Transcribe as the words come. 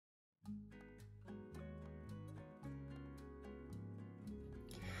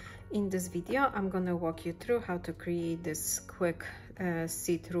In this video, I'm gonna walk you through how to create this quick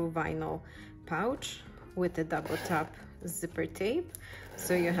see-through vinyl pouch with a double tap zipper tape.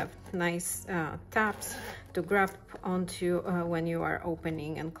 So you have nice tabs to grab onto when you are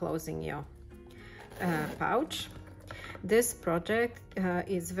opening and closing your pouch. This project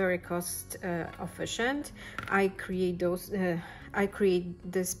is very cost efficient. I create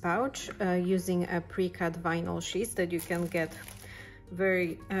this pouch using a pre-cut vinyl sheets that you can get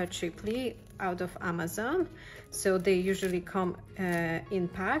very cheaply out of Amazon. So they usually come in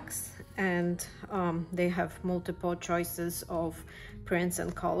packs, and they have multiple choices of prints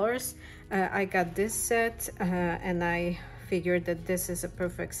and colors. I got this set and I figured that this is a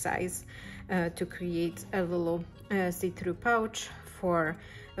perfect size to create a little see-through pouch for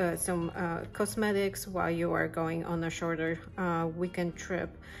some cosmetics while you are going on a shorter weekend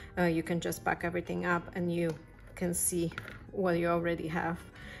trip. You can just pack everything up and you can see what you already have,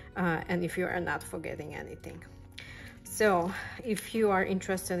 and if you are not forgetting anything. So if you are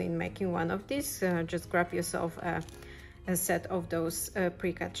interested in making one of these, just grab yourself a set of those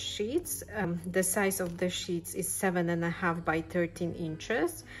pre-cut sheets. The size of the sheets is 7.5 by 13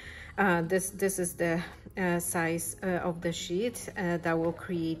 inches. This is the size of the sheet that will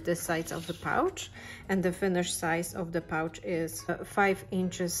create the size of the pouch, and the finished size of the pouch is 5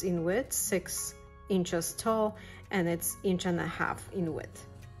 inches in width, 6 inches tall, and it's 1.5 inches in width.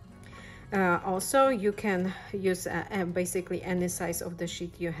 Also, you can use basically any size of the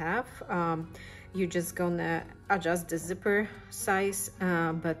sheet you have. You're just gonna adjust the zipper size,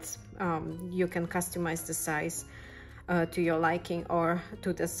 but you can customize the size to your liking or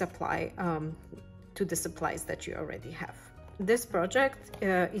to the supplies that you already have. This project,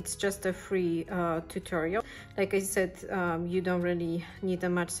 it's just a free tutorial. Like I said, you don't really need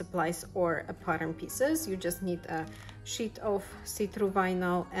much supplies or pattern pieces. You just need a sheet of see-through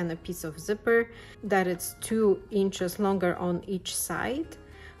vinyl and a piece of zipper that is 2 inches longer on each side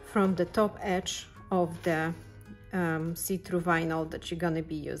from the top edge of the see-through vinyl that you're gonna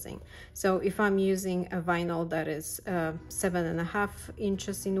be using. So if I'm using a vinyl that is 7.5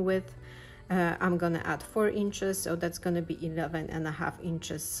 inches in width, I'm gonna add 4 inches, so that's gonna be 11.5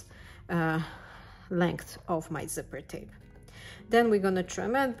 inches length of my zipper tape. Then we're gonna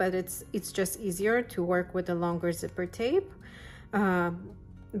trim it, but it's just easier to work with a longer zipper tape.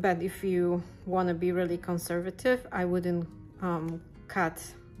 But if you wanna be really conservative, I wouldn't cut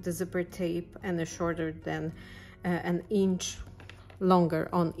the zipper tape any shorter than an inch longer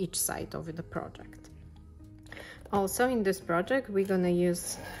on each side of the project. Also in this project, we're gonna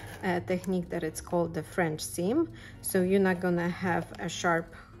use a technique that it's called the French seam. So you're not gonna have a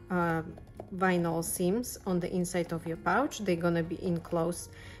sharp vinyl seams on the inside of your pouch. They're gonna be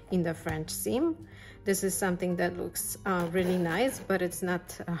enclosed in the French seam. This is something that looks really nice, but it's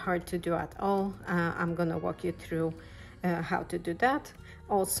not hard to do at all. I'm gonna walk you through how to do that.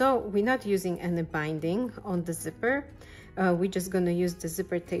 Also, we're not using any binding on the zipper. We're just gonna use the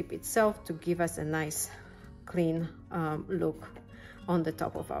zipper tape itself to give us a nice clean look on the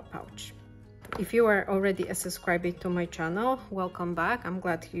top of our pouch. If you are already a subscriber to my channel, welcome back. I'm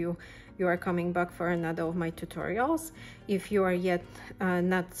glad you are coming back for another of my tutorials. If you are yet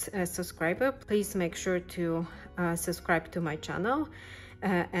not a subscriber, please make sure to subscribe to my channel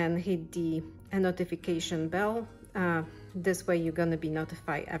and hit the notification bell. This way you're gonna be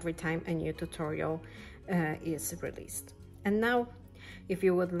notified every time a new tutorial is released. And now, if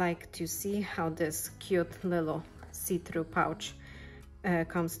you would like to see how this cute little see-through pouch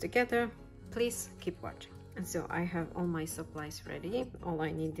comes together, please keep watching. And so I have all my supplies ready. All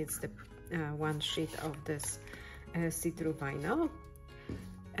I need is the one sheet of this see-through vinyl,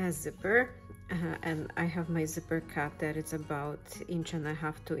 a zipper, and I have my zipper cut that is about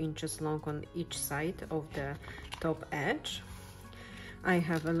 1.5 to 2 inches long on each side of the top edge. I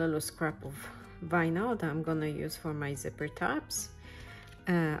have a little scrap of vinyl that I'm gonna use for my zipper tabs.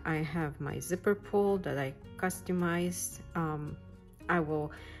 I have my zipper pull that I customized. I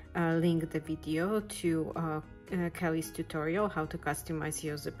will link the video to Kelley's tutorial how to customize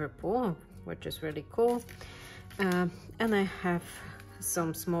your zipper pull, which is really cool. And I have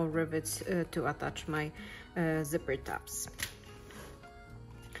some small rivets to attach my zipper tabs.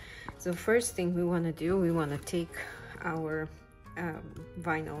 So first thing we want to do, we want to take our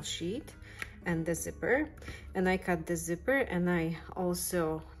vinyl sheet and the zipper, and I cut the zipper, and I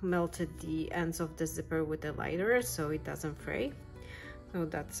also melted the ends of the zipper with a lighter so it doesn't fray. So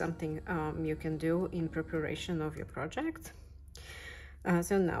that's something you can do in preparation of your project.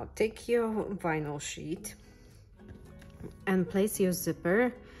 So now take your vinyl sheet and place your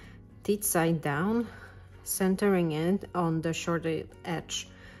zipper teeth side down, centering it on the shorter edge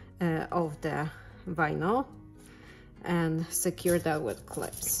of the vinyl and secure that with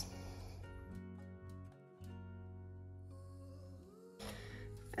clips.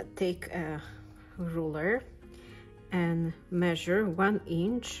 Take a ruler and measure 1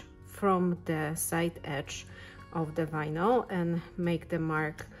 inch from the side edge of the vinyl and make the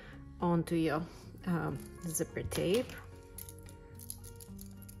mark onto your zipper tape.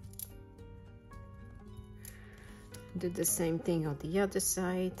 Do the same thing on the other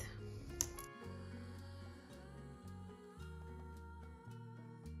side.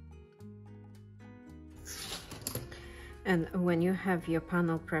 And when you have your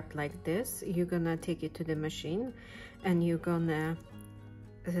panel prepped like this, you're gonna take it to the machine and you're gonna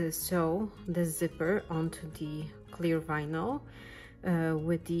sew the zipper onto the clear vinyl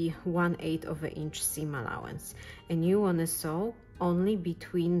with the 1/8 of an inch seam allowance. And you wanna sew only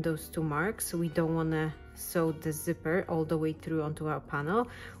between those two marks. We don't wanna sew the zipper all the way through onto our panel.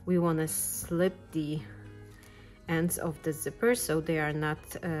 We wanna slip the ends of the zipper so they are not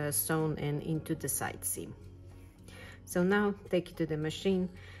sewn into the side seam. So now take it to the machine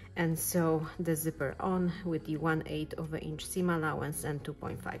and sew the zipper on with the 1/8 of an inch seam allowance and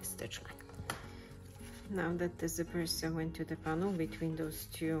 2.5 stitch length. Now that the zipper is sewn into the panel between those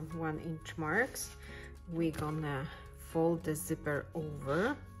two 1-inch marks, we're gonna fold the zipper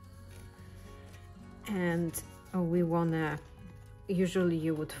over, and we wanna, usually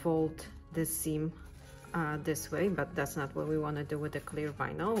you would fold the seam this way, but that's not what we want to do with the clear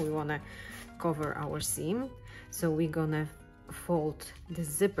vinyl. We want to cover our seam, so we're gonna fold the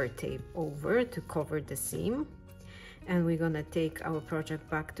zipper tape over to cover the seam, and we're gonna take our project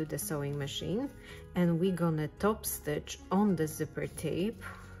back to the sewing machine and we're gonna top stitch on the zipper tape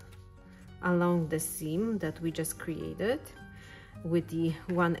along the seam that we just created with the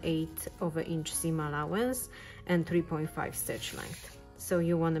 1/8 of an inch seam allowance and 3.5 stitch length. So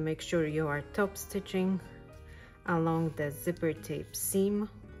you want to make sure you are top stitching along the zipper tape seam,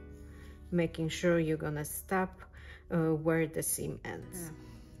 making sure you're gonna stop where the seam ends. Yeah.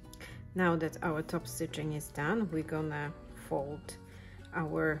 Now that our top stitching is done, we're gonna fold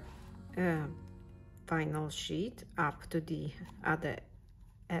our vinyl sheet up to the other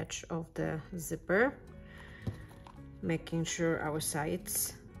edge of the zipper, making sure our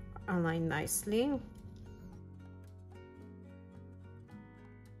sides align nicely.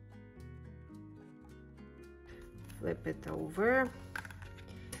 Flip it over.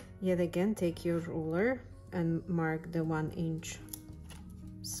 Yet again, take your ruler and mark the 1-inch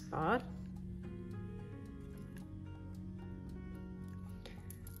spot.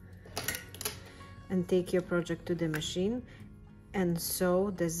 And take your project to the machine and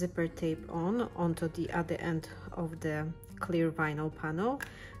sew the zipper tape onto the other end of the clear vinyl panel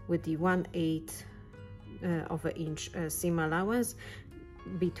with the 1/8 of an inch seam allowance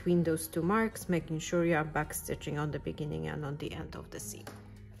between those two marks, making sure you are back stitching on the beginning and on the end of the seam.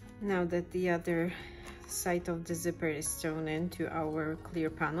 Now that the other side of the zipper is sewn into our clear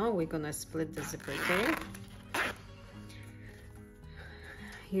panel, we're gonna split the zipper tape.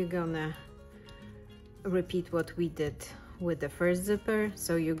 You're gonna repeat what we did with the first zipper,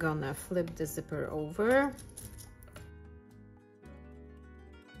 so you're gonna flip the zipper over,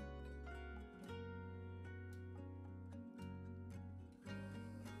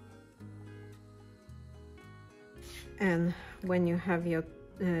 and when you have your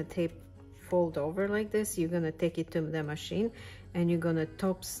tape fold over like this, you're gonna take it to the machine and you're gonna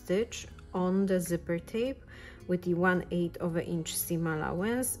top stitch on the zipper tape with the 1/8 of an inch seam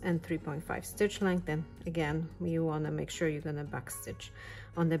allowance and 3.5 stitch length. And again, you want to make sure you're gonna back stitch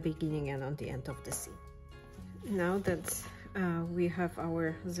on the beginning and on the end of the seam. Now that we have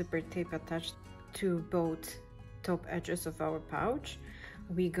our zipper tape attached to both top edges of our pouch,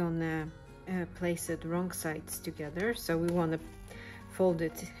 we're gonna place it wrong sides together. So we want to fold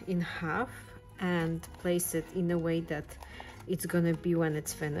it in half and place it in a way that it's gonna be when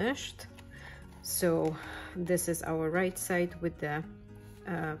it's finished. So this is our right side with the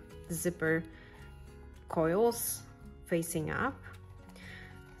zipper coils facing up.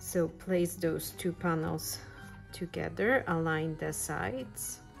 So place those two panels together, align the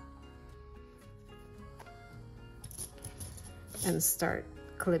sides, and start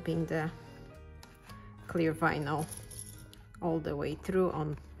clipping the clear vinyl all the way through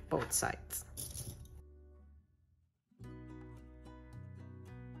on both sides.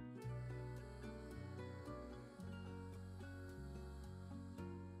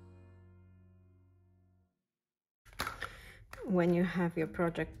 When you have your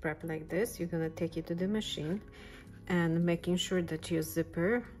project prep like this, you're gonna take it to the machine and making sure that your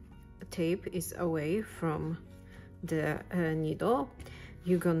zipper tape is away from the needle.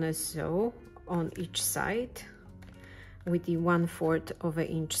 you're gonna sew on each side with the 1/4 of an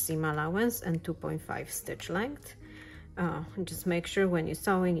inch seam allowance and 2.5 stitch length. Just make sure when you're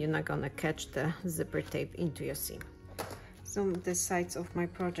sewing you're not gonna catch the zipper tape into your seam. So the sides of my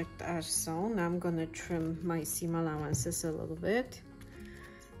project are sewn. I'm gonna trim my seam allowances a little bit.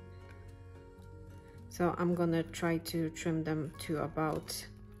 So I'm gonna try to trim them to about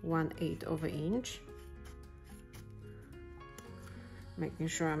 1/8 of an inch, making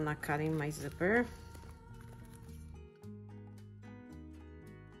sure I'm not cutting my zipper.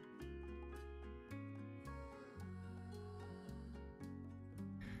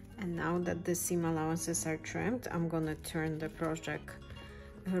 And now that the seam allowances are trimmed, I'm gonna turn the project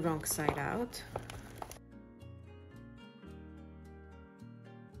wrong side out.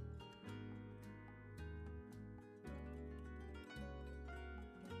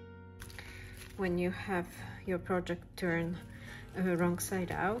 When you have your project turned wrong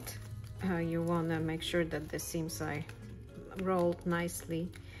side out, you wanna make sure that the seams are rolled nicely.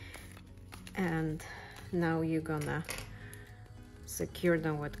 And now you're gonna secure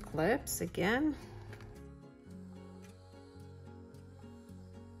them with clips again.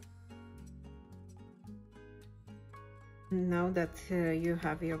 Now that you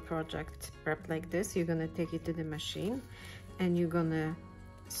have your project prepped like this, you're gonna take it to the machine and you're gonna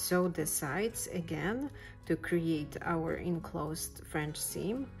sew the sides again to create our enclosed French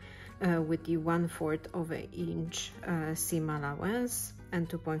seam with the 1/4 of an inch seam allowance and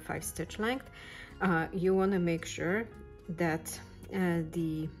 2.5 stitch length. You want to make sure that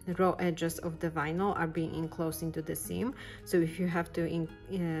the raw edges of the vinyl are being enclosed into the seam. So if you have to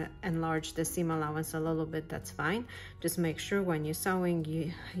enlarge the seam allowance a little bit, that's fine. Just make sure when you're sewing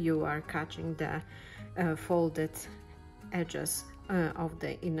you are catching the folded edges of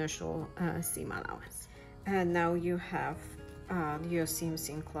the initial seam allowance. And now you have your seams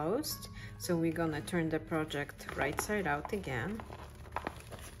enclosed, so we're gonna turn the project right side out again.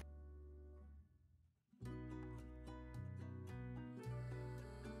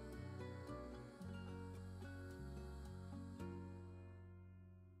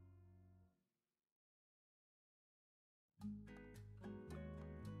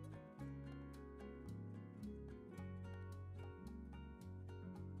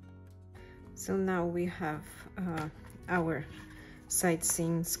 So now we have our side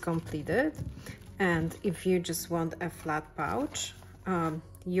seams completed, and if you just want a flat pouch,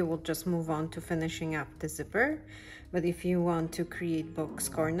 you will just move on to finishing up the zipper. But if you want to create box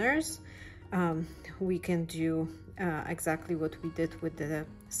corners, we can do exactly what we did with the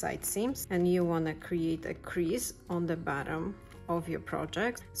side seams, and you want to create a crease on the bottom of your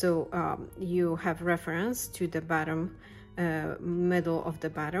project, so you have reference to the bottom middle of the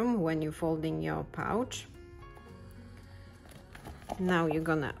bottom when you're folding your pouch. Now you're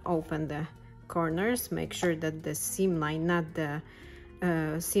gonna open the corners, make sure that the seam line, not the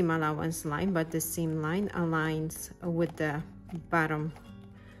seam allowance line, but the seam line aligns with the bottom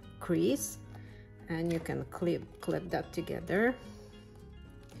crease, and you can clip that together.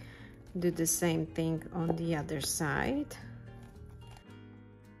 Do the same thing on the other side.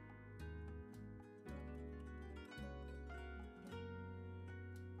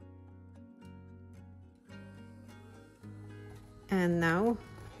 And now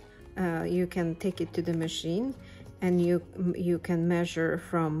you can take it to the machine, and you can measure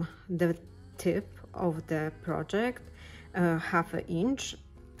from the tip of the project 1/2 inch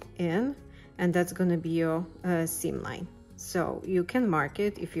in, and that's going to be your seam line. So you can mark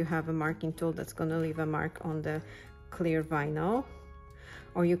it if you have a marking tool that's going to leave a mark on the clear vinyl,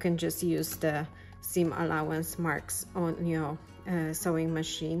 or you can just use the seam allowance marks on your sewing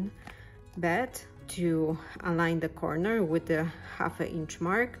machine bed to align the corner with the 1/2 inch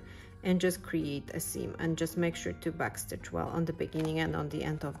mark and just create a seam, and just make sure to backstitch well on the beginning and on the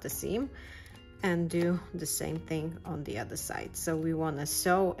end of the seam, and do the same thing on the other side. So we want to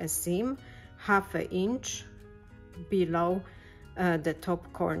sew a seam 1/2 inch below the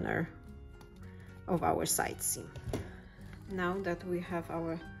top corner of our side seam. Now that we have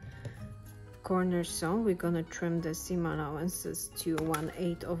our corner sewn, we're gonna trim the seam allowances to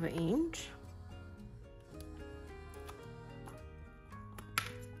 1/8 of an inch.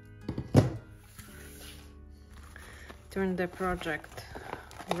 Turn the project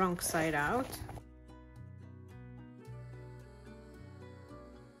wrong side out.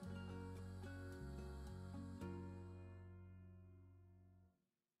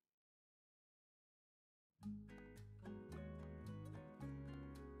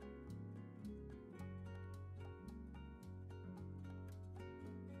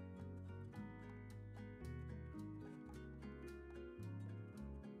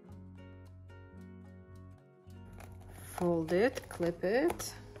 hold it, clip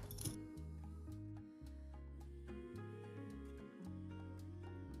it.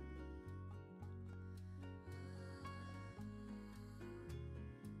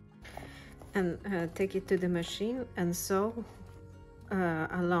 And take it to the machine and sew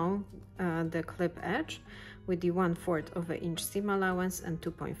along the clip edge with the 1/4 of an inch seam allowance and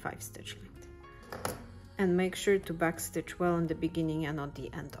 2.5 stitch length. And make sure to back stitch well in the beginning and at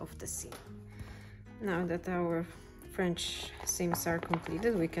the end of the seam. Now that our French seams are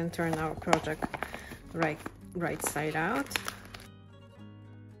completed, we can turn our project right side out.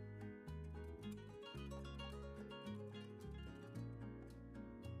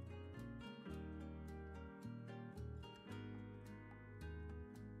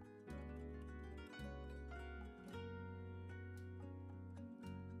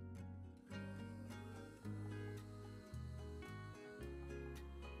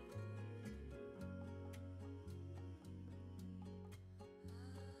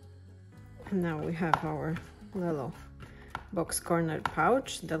 Now we have our little box corner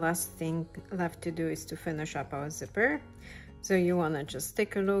pouch. The last thing left to do is to finish up our zipper. So you want to just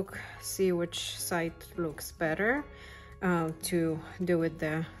take a look, see which side looks better to do with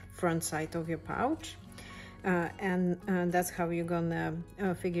the front side of your pouch. And that's how you're gonna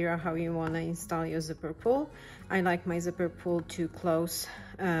figure out how you want to install your zipper pull. I like my zipper pull to close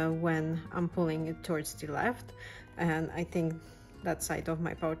when I'm pulling it towards the left, and I think that side of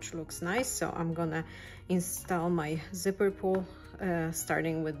my pouch looks nice, so I'm gonna install my zipper pull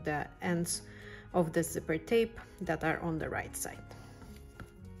starting with the ends of the zipper tape that are on the right side.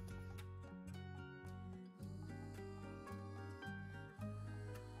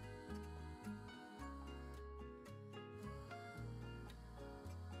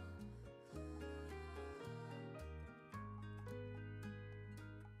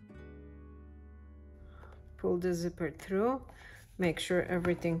 Pull the zipper through. Make sure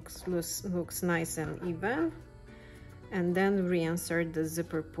everything looks nice and even, and then reinsert the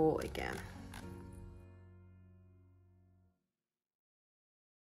zipper pull again.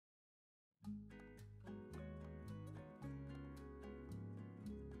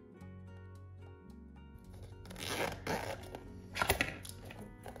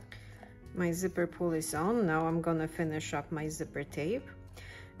 My zipper pull is on. Now I'm gonna finish up my zipper tape.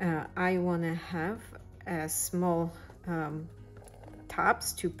 I wanna have a small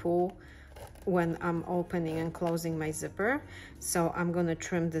tabs to pull when I'm opening and closing my zipper, so I'm gonna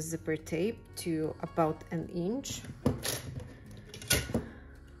trim the zipper tape to about 1 inch.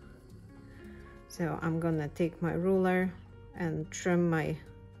 So I'm gonna take my ruler and trim my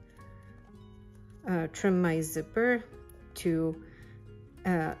zipper to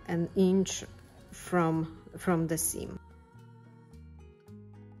 1 inch from the seam.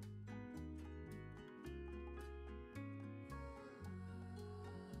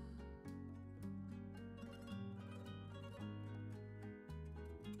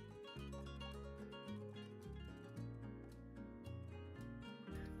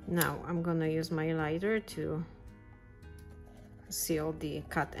 Now I'm gonna use my lighter to seal the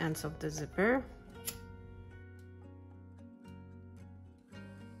cut ends of the zipper.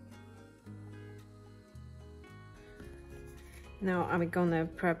 Now I'm gonna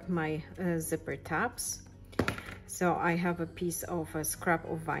prep my zipper tabs. So I have a piece of a scrap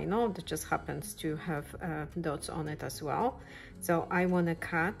of vinyl that just happens to have dots on it as well. So I wanna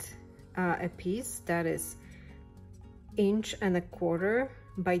cut a piece that is 1.25 inches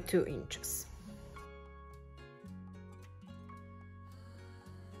by 2 inches.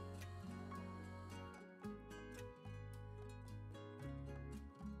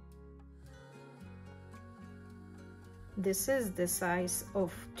 This is the size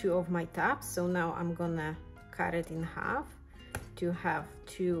of 2 of my tabs, so now I'm gonna cut it in half to have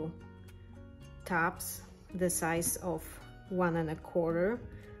 2 tabs the size of 1.25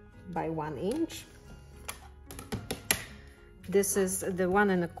 by 1 inch. This is the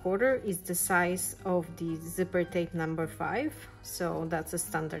 1.25 is the size of the zipper tape number 5, so that's a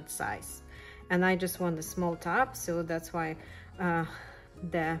standard size. And I just want a small tab, so that's why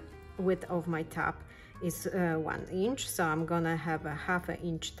the width of my tab is 1 inch. So I'm gonna have a 1/2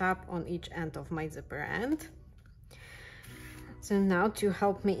 inch tab on each end of my zipper end. So now to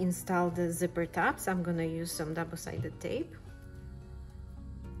help me install the zipper tabs, I'm gonna use some double-sided tape.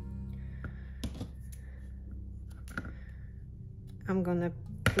 I'm gonna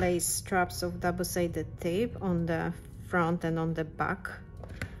place straps of double-sided tape on the front and on the back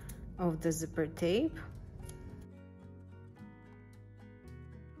of the zipper tape.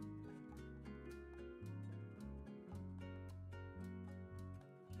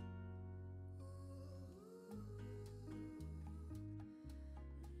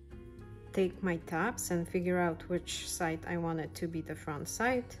 take my tabs and figure out which side I want it to be the front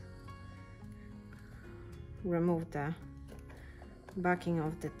side. Remove the backing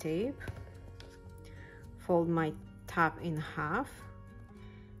of the tape, fold my tab in half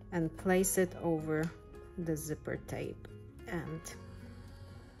and place it over the zipper tape, and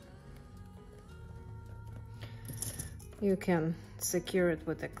you can secure it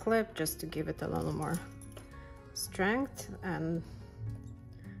with a clip just to give it a little more strength, and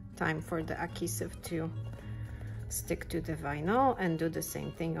time for the adhesive to stick to the vinyl, and do the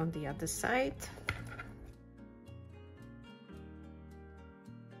same thing on the other side.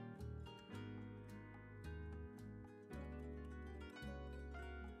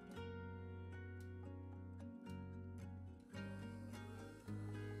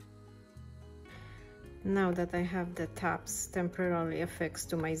 Now that I have the tabs temporarily affixed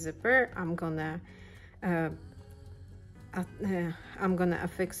to my zipper, I'm gonna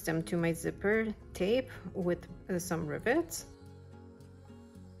affix them to my zipper tape with some rivets.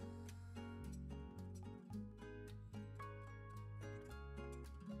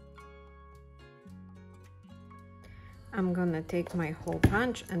 I'm gonna take my hole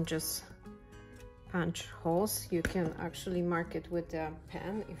punch and just punch holes. You can actually mark it with a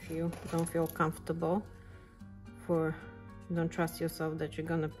pen if you don't feel comfortable, don't trust yourself that you're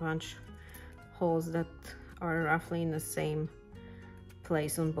gonna punch holes that are roughly in the same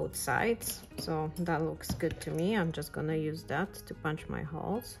place on both sides. So that looks good to me. I'm just gonna use that to punch my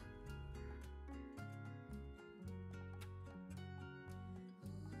holes.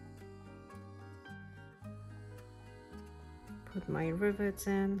 Put my rivets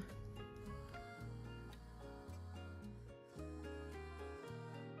in.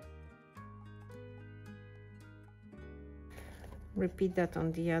 Repeat that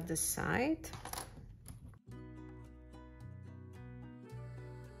on the other side.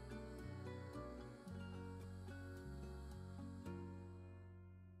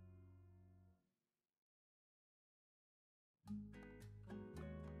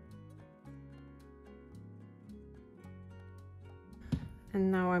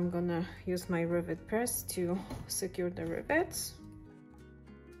 And now I'm gonna use my rivet press to secure the rivets.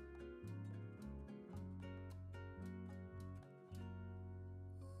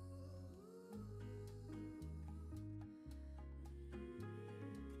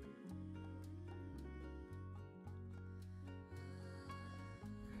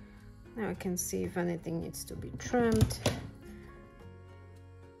 Now I can see if anything needs to be trimmed.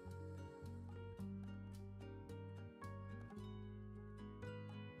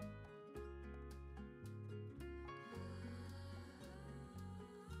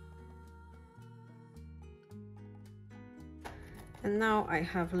 And now I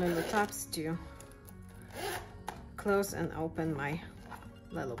have little tabs to close and open my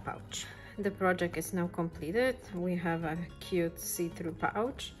little pouch. The project is now completed. We have a cute see-through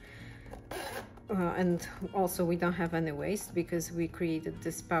pouch. And also we don't have any waste because we created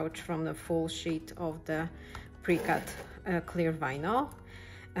this pouch from the full sheet of the pre-cut clear vinyl.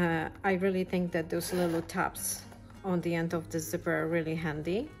 I really think that those little tabs on the end of the zipper are really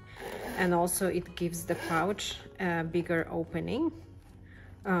handy, and also it gives the pouch a bigger opening,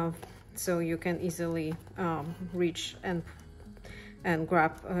 so you can easily reach and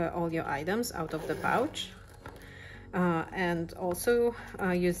grab all your items out of the pouch. And also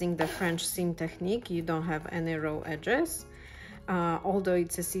using the French seam technique, you don't have any raw edges. Although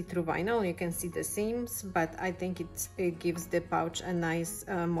it's a see-through vinyl, you can see the seams, but I think it gives the pouch a nice,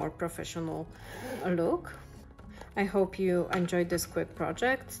 more professional look. I hope you enjoyed this quick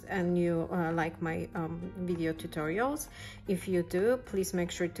project and you like my video tutorials. If you do, please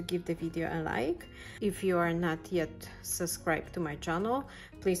make sure to give the video a like. If you are not yet subscribed to my channel,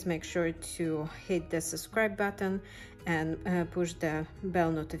 please make sure to hit the subscribe button and push the bell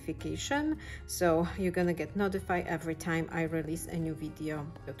notification, so you're gonna get notified every time I release a new video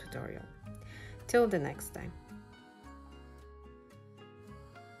tutorial. Till the next time.